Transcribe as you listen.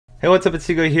Hey, what's up, it's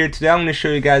Hugo here. Today I'm going to show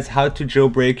you guys how to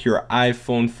jailbreak your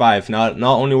iPhone 5. Now, it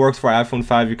not only works for iPhone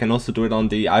 5, you can also do it on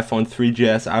the iPhone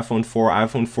 3GS, iPhone 4,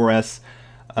 iPhone 4S,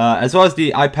 as well as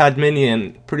the iPad mini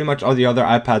and pretty much all the other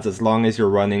iPads as long as you're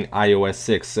running iOS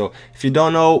 6. So if you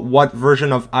don't know what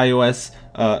version of iOS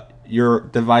your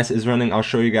device is running, I'll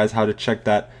show you guys how to check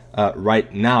that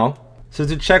right now. So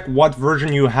to check what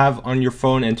version you have on your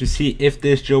phone and to see if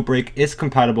this jailbreak is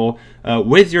compatible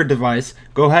with your device,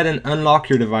 go ahead and unlock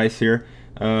your device here.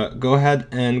 Go ahead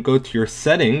and go to your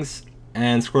settings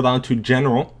and scroll down to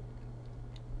general.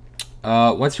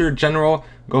 Once you're general,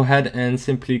 go ahead and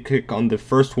simply click on the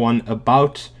first one,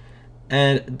 about,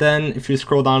 and then if you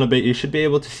scroll down a bit you should be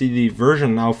able to see the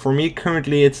version. Now for me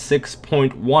currently it's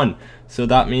 6.1, so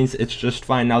that means it's just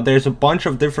fine. Now there's a bunch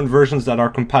of different versions that are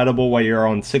compatible while you're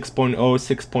on 6.0,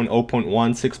 6.0.1,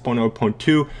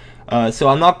 6.0.2. So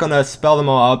I'm not gonna spell them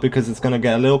all out because it's gonna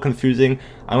get a little confusing.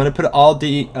 I'm gonna put all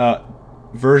the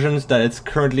versions that it's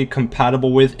currently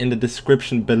compatible with in the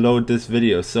description below this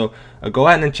video. So go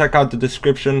ahead and check out the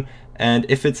description, and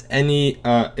if it's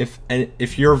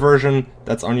if your version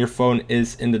that's on your phone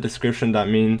is in the description, that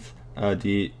means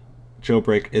the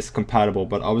jailbreak is compatible.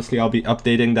 But obviously I'll be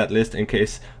updating that list in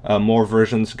case more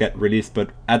versions get released,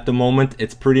 but at the moment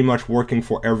it's pretty much working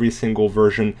for every single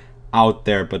version out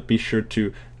there. But be sure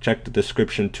to check the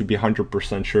description to be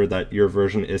 100% sure that your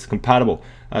version is compatible.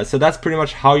 So that's pretty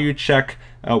much how you check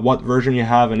what version you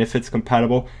have and if it's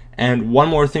compatible. And one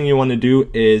more thing you want to do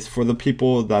is, for the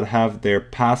people that have their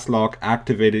pass lock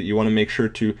activated, you want to make sure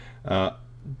to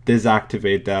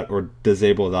deactivate that or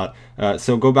disable that.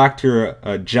 So go back to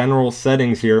your general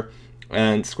settings here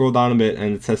and scroll down a bit,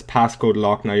 and it says passcode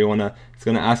lock. Now it's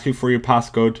gonna ask you for your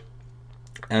passcode,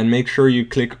 and make sure you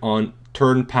click on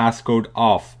turn passcode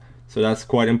off. So that's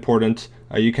quite important.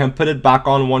 You can put it back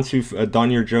on once you've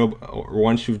done your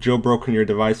once you've jailbroken your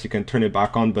device, you can turn it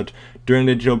back on, but during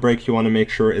the jailbreak you want to make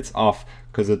sure it's off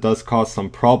because it does cause some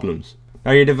problems.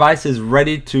 Now your device is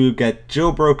ready to get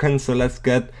jailbroken, so let's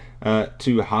get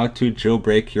to how to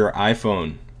jailbreak your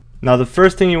iPhone. Now the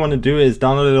first thing you want to do is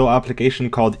download a little application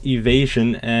called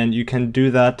Evasion, and you can do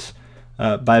that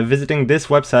by visiting this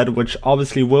website, which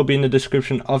obviously will be in the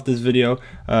description of this video.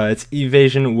 It's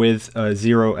Evasion with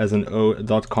 0 as an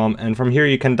o.com, and from here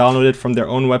you can download it from their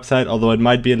own website, although it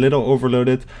might be a little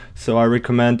overloaded, so I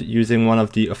recommend using one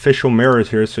of the official mirrors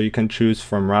here. So you can choose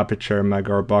from RapidShare,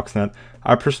 Mega, or Boxnet.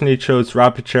 I personally chose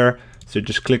RapidShare, so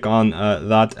just click on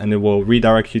that and it will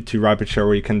redirect you to RapidShare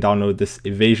where you can download this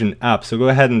Evasion app. So go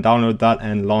ahead and download that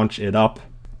and launch it up.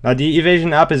 Now the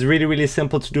Evasion app is really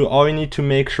simple to do. All you need to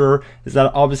make sure is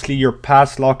that obviously your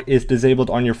pass lock is disabled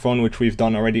on your phone, which we've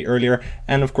done already earlier,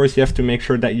 and of course you have to make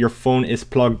sure that your phone is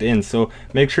plugged in. So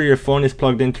make sure your phone is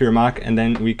plugged into your Mac, and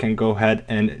then we can go ahead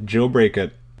and jailbreak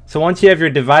it. So once you have your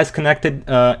device connected,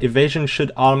 Evasion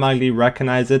should automatically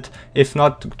recognize it. If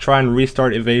not, try and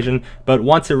restart Evasion, but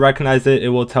once it recognizes it, it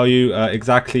will tell you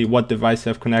exactly what device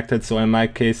you have connected. So in my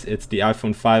case it's the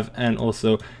iPhone 5 and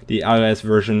also the iOS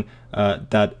version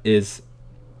that is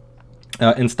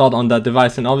installed on that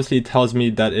device, and obviously it tells me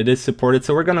that it is supported.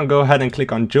 So we're gonna go ahead and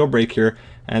click on jailbreak here,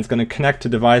 and it's gonna connect to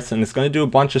device, and it's gonna do a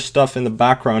bunch of stuff in the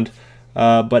background,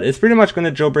 but it's pretty much gonna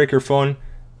jailbreak your phone.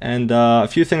 And a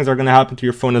few things are going to happen to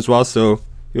your phone as well, so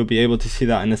you'll be able to see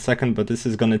that in a second, but this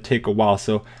is going to take a while.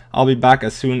 So I'll be back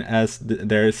as soon as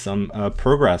there is some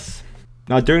progress.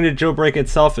 Now during the jailbreak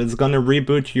itself, it's going to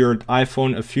reboot your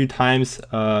iPhone a few times,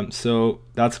 so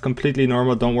that's completely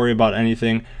normal. Don't worry about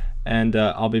anything, and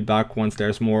I'll be back once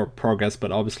there's more progress.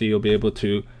 But obviously you'll be able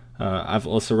to I've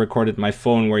also recorded my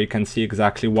phone where you can see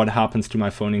exactly what happens to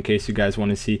my phone in case you guys want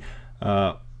to see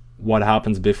what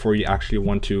happens before you actually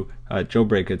want to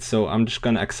jailbreak it. So I'm just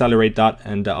going to accelerate that,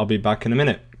 and I'll be back in a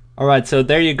minute. Alright, so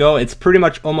there you go. It's pretty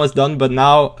much almost done, but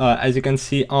now as you can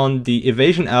see on the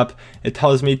Evasion app, it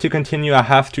tells me to continue I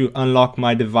have to unlock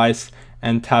my device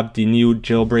and tap the new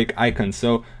jailbreak icon.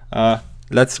 So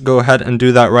let's go ahead and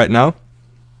do that right now.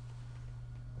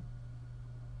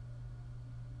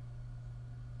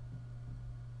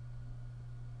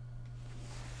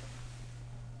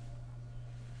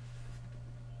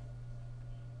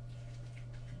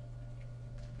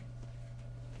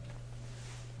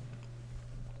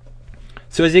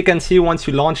 So as you can see, once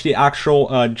you launch the actual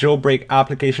jailbreak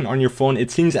application on your phone,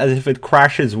 it seems as if it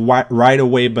crashes right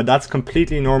away, but that's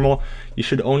completely normal. You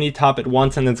should only tap it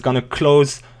once and it's gonna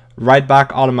close right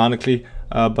back automatically,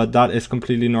 but that is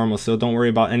completely normal, so don't worry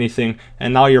about anything.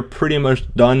 And now you're pretty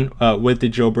much done with the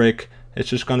jailbreak. It's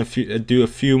just gonna do a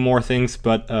few more things,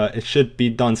 but it should be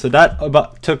done. So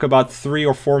that took about 3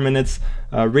 or 4 minutes.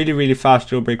 Really fast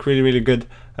jailbreak, really good.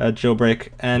 jailbreak.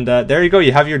 And there you go,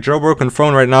 you have your jailbroken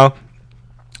phone right now.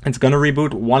 It's gonna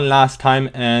reboot one last time,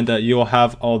 and you'll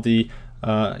have all the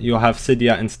you'll have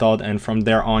Cydia installed, and from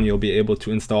there on you'll be able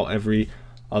to install every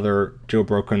other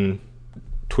jailbroken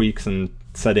tweaks and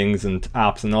settings and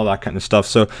apps and all that kind of stuff.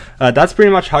 So that's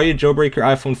pretty much how you jailbreak your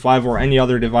iPhone 5 or any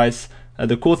other device.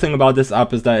 The cool thing about this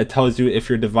app is that it tells you if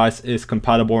your device is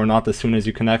compatible or not as soon as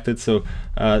you connect it, so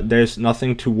there's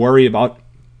nothing to worry about.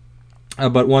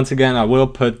 But once again, I will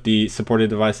put the supported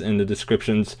device in the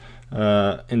description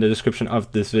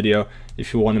of this video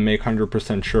if you want to make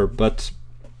 100% sure. But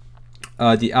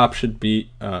the app should be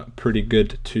pretty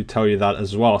good to tell you that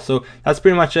as well. So that's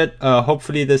pretty much it.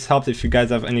 Hopefully this helped. If you guys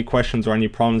have any questions or any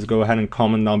problems, go ahead and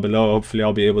comment down below. Hopefully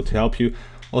I'll be able to help you.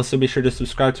 Also, be sure to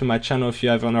subscribe to my channel if you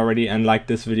haven't already, and like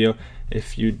this video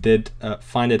if you did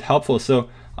find it helpful. So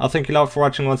I'll thank you a lot for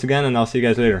watching once again, and I'll see you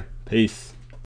guys later. Peace.